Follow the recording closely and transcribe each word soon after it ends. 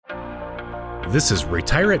This is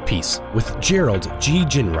Retire at Peace with Gerald G.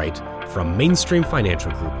 Ginwright from Mainstream Financial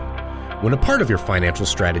Group. When a part of your financial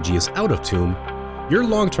strategy is out of tune, your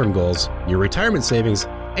long-term goals, your retirement savings,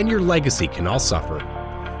 and your legacy can all suffer.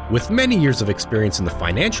 With many years of experience in the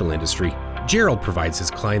financial industry, Gerald provides his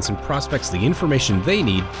clients and prospects the information they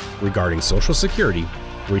need regarding Social Security,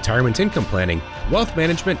 retirement income planning, wealth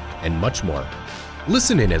management, and much more.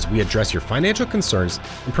 Listen in as we address your financial concerns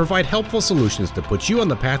and provide helpful solutions to put you on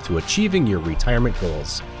the path to achieving your retirement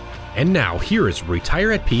goals. And now, here is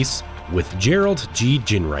Retire at Peace with Gerald G.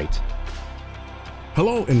 Ginwright.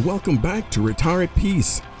 Hello and welcome back to Retire at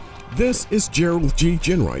Peace. This is Gerald G.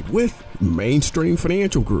 Ginwright with Mainstream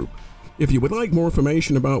Financial Group. If you would like more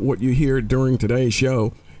information about what you hear during today's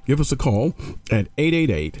show, give us a call at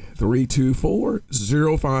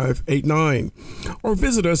 888-324-0589 or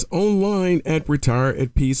visit us online at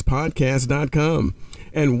retireatpeacepodcast.com.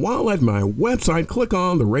 And while at my website, click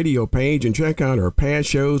on the radio page and check out our past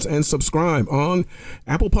shows and subscribe on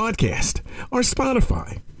Apple Podcast or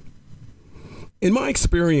Spotify. In my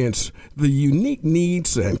experience, the unique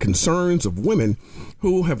needs and concerns of women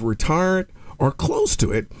who have retired or close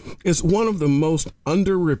to it is one of the most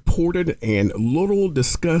underreported and little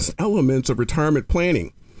discussed elements of retirement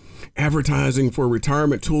planning. Advertising for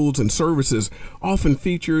retirement tools and services often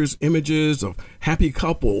features images of happy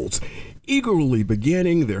couples eagerly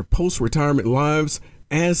beginning their post-retirement lives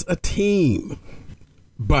as a team.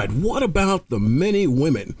 But what about the many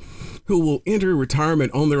women who will enter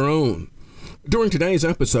retirement on their own? During today's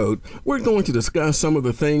episode, we're going to discuss some of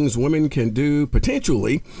the things women can do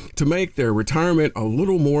potentially to make their retirement a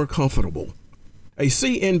little more comfortable. A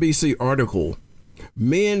CNBC article,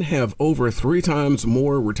 Men Have Over 3 Times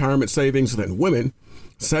More Retirement Savings Than Women,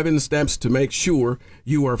 7 Steps to Make Sure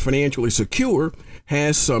You Are Financially Secure,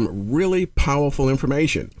 has some really powerful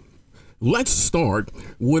information. Let's start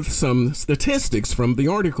with some statistics from the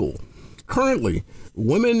article. Currently,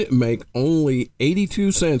 women make only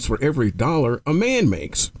 82 cents for every dollar a man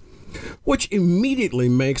makes, which immediately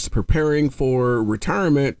makes preparing for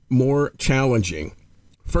retirement more challenging.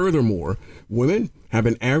 Furthermore, women have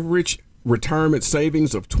an average retirement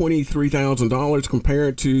savings of $23,000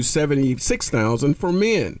 compared to $76,000 for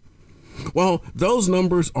men. While those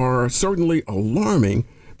numbers are certainly alarming,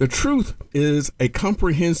 the truth is a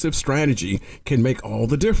comprehensive strategy can make all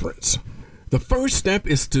the difference. The first step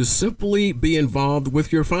is to simply be involved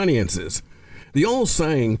with your finances. The old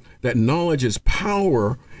saying that knowledge is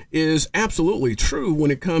power is absolutely true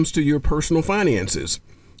when it comes to your personal finances.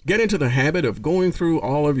 Get into the habit of going through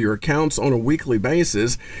all of your accounts on a weekly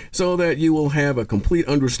basis so that you will have a complete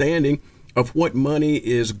understanding of what money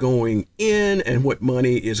is going in and what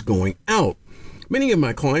money is going out. Many of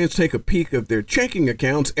my clients take a peek of their checking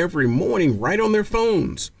accounts every morning right on their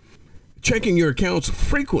phones. Checking your accounts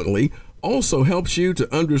frequently also helps you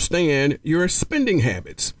to understand your spending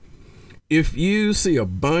habits. If you see a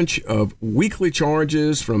bunch of weekly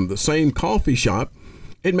charges from the same coffee shop,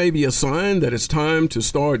 it may be a sign that it's time to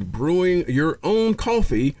start brewing your own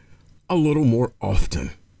coffee a little more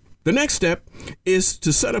often. The next step is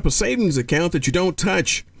to set up a savings account that you don't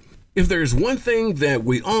touch. If there's one thing that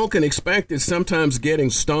we all can expect, is sometimes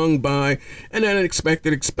getting stung by an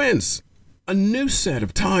unexpected expense. A new set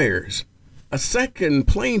of tires. A second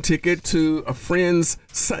plane ticket to a friend's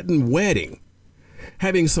sudden wedding.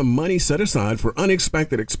 Having some money set aside for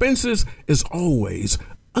unexpected expenses is always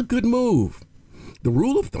a good move. The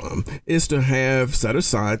rule of thumb is to have set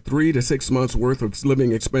aside 3 to 6 months worth of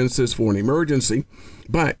living expenses for an emergency,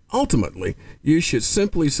 but ultimately you should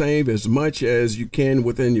simply save as much as you can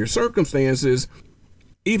within your circumstances.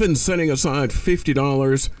 Even setting aside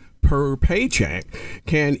 $50 per paycheck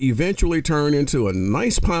can eventually turn into a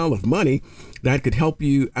nice pile of money that could help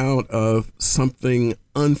you out of something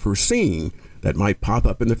unforeseen that might pop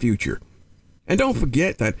up in the future. And don't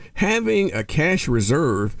forget that having a cash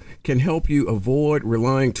reserve can help you avoid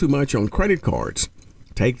relying too much on credit cards.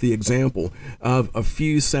 Take the example of a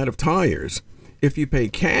few set of tires. If you pay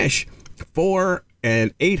cash for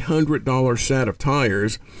an $800 set of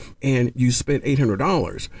tires and you spent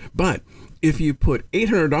 $800, but if you put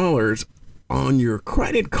 $800 on your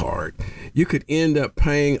credit card, you could end up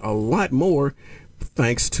paying a lot more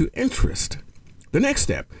thanks to interest. The next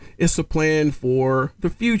step is to plan for the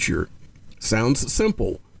future. Sounds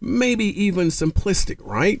simple, maybe even simplistic,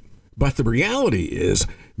 right? But the reality is,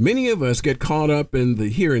 many of us get caught up in the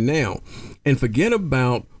here and now and forget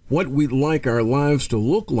about what we'd like our lives to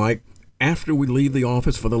look like after we leave the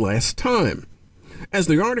office for the last time. As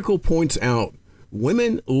the article points out,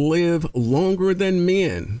 women live longer than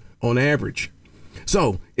men on average.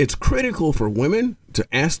 So it's critical for women to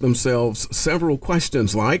ask themselves several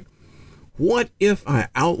questions like, What if I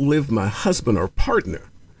outlive my husband or partner?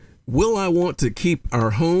 Will I want to keep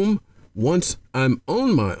our home once I'm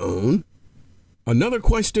on my own? Another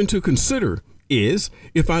question to consider is,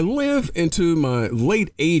 if I live into my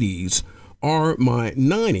late 80s or my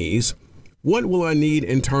 90s, what will I need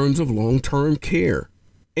in terms of long-term care?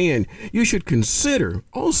 And you should consider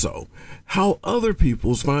also how other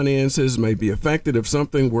people's finances may be affected if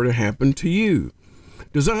something were to happen to you.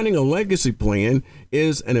 Designing a legacy plan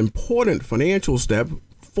is an important financial step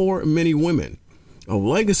for many women. A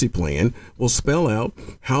legacy plan will spell out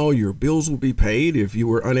how your bills will be paid if you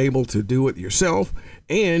were unable to do it yourself,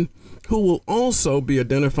 and who will also be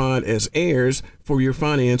identified as heirs for your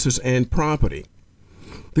finances and property.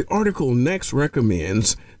 The article next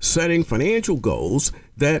recommends setting financial goals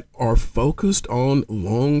that are focused on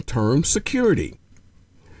long-term security.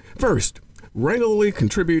 First, regularly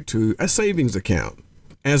contribute to a savings account.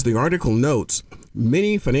 As the article notes,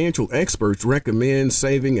 many financial experts recommend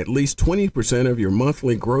saving at least 20% of your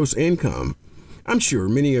monthly gross income. I'm sure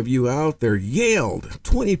many of you out there yelled,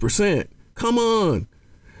 20%, come on.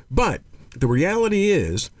 But the reality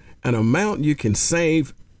is, an amount you can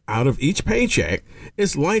save out of each paycheck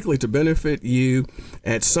is likely to benefit you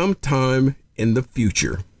at some time in the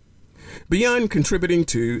future. Beyond contributing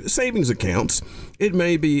to savings accounts, it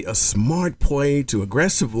may be a smart play to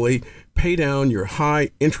aggressively pay down your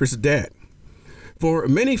high interest debt. For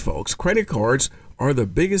many folks, credit cards are the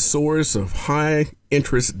biggest source of high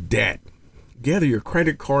interest debt. Gather your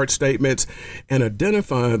credit card statements and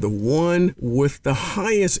identify the one with the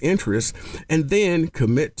highest interest, and then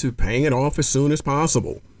commit to paying it off as soon as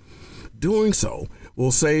possible. Doing so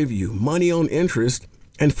will save you money on interest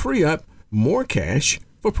and free up more cash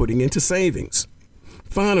for putting into savings.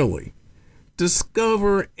 Finally,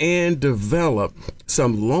 discover and develop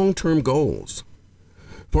some long-term goals.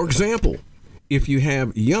 For example, if you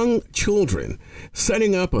have young children,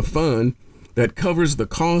 setting up a fund that covers the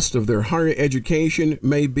cost of their higher education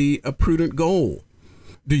may be a prudent goal.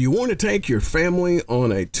 Do you want to take your family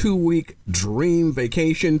on a 2-week dream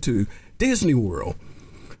vacation to Disney World?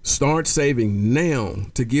 Start saving now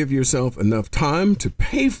to give yourself enough time to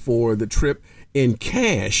pay for the trip in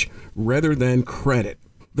cash rather than credit.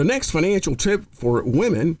 The next financial tip for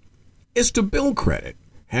women is to build credit.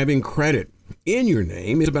 Having credit in your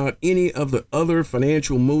name is about any of the other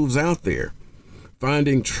financial moves out there.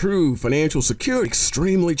 Finding true financial security is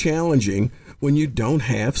extremely challenging when you don't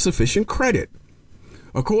have sufficient credit.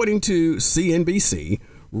 According to CNBC,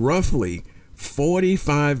 roughly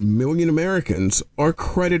 45 million Americans are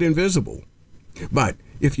credit invisible. But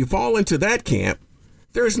if you fall into that camp,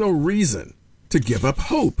 there's no reason to give up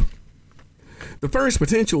hope. The first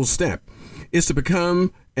potential step is to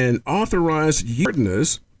become an authorized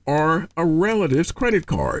partner's or a relative's credit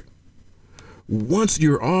card. Once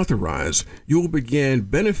you're authorized, you'll begin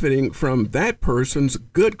benefiting from that person's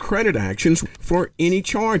good credit actions for any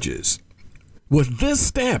charges. With this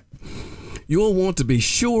step, you'll want to be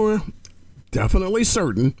sure, definitely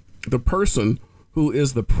certain, the person who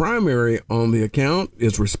is the primary on the account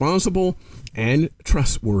is responsible and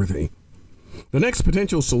trustworthy. The next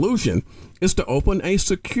potential solution is to open a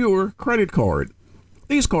secure credit card.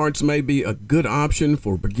 These cards may be a good option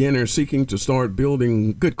for beginners seeking to start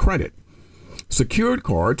building good credit. Secured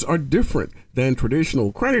cards are different than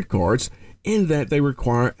traditional credit cards in that they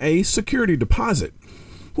require a security deposit,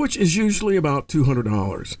 which is usually about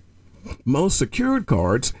 $200. Most secured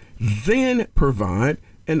cards then provide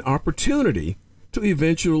an opportunity to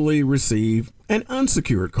eventually receive an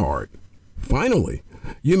unsecured card. Finally,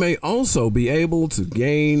 you may also be able to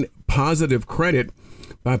gain positive credit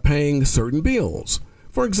by paying certain bills.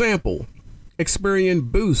 For example,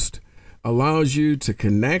 Experian Boost allows you to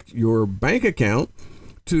connect your bank account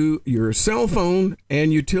to your cell phone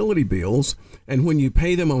and utility bills, and when you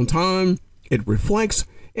pay them on time, it reflects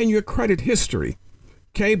in your credit history.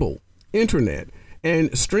 Cable, internet,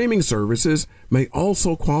 and streaming services may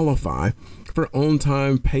also qualify for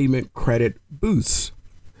on-time payment credit boosts.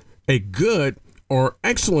 A good or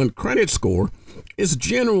excellent credit score is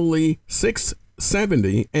generally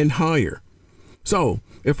 670 and higher. So,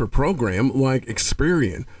 if a program like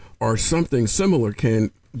Experian or something similar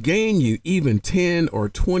can gain you even 10 or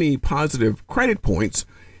 20 positive credit points,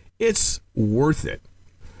 it's worth it.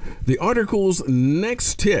 The article's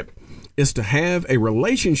next tip is to have a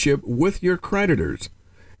relationship with your creditors.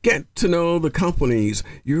 Get to know the companies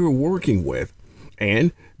you're working with,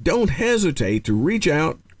 and don't hesitate to reach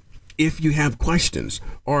out if you have questions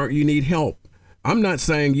or you need help. I'm not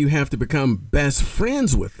saying you have to become best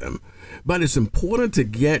friends with them, but it's important to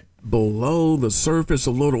get below the surface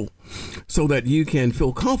a little so that you can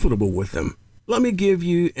feel comfortable with them. Let me give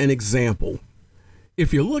you an example.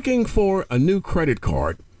 If you're looking for a new credit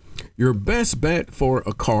card, your best bet for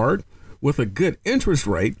a card with a good interest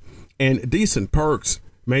rate and decent perks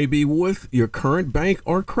may be with your current bank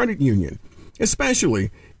or credit union,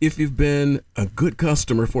 especially if you've been a good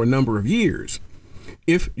customer for a number of years.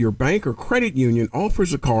 If your bank or credit union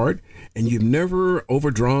offers a card and you've never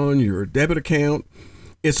overdrawn your debit account,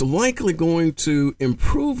 it's likely going to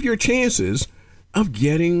improve your chances of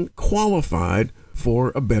getting qualified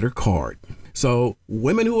for a better card. So,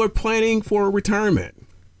 women who are planning for retirement,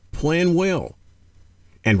 plan well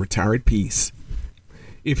and retire at peace.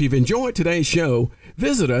 If you've enjoyed today's show,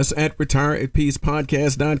 visit us at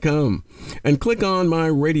retireatpeacepodcast.com and click on my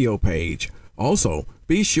radio page. Also,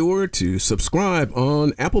 be sure to subscribe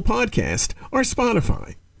on Apple Podcast or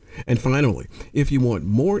Spotify. And finally, if you want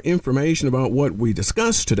more information about what we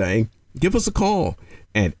discussed today, give us a call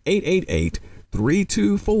at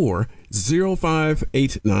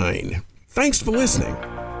 888-324-0589. Thanks for listening.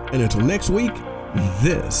 And until next week,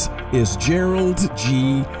 this is Gerald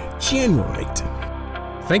G. Ginwright.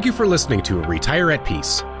 Thank you for listening to Retire at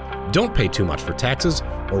Peace. Don't pay too much for taxes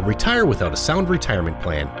or retire without a sound retirement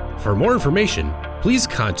plan. For more information, please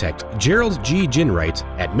contact Gerald G. Ginwright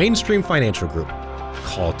at Mainstream Financial Group.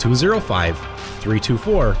 Call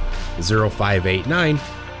 205-324-0589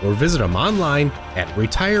 or visit them online at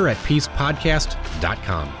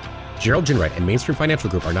retireatpeacepodcast.com. Gerald Ginwright and Mainstream Financial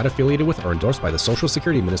Group are not affiliated with or endorsed by the Social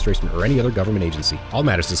Security Administration or any other government agency. All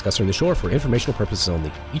matters discussed during the show are for informational purposes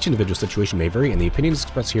only. Each individual situation may vary, and the opinions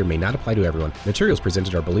expressed here may not apply to everyone. Materials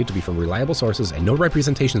presented are believed to be from reliable sources, and no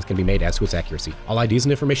representations can be made as to its accuracy. All ideas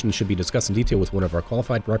and information should be discussed in detail with one of our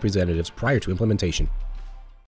qualified representatives prior to implementation.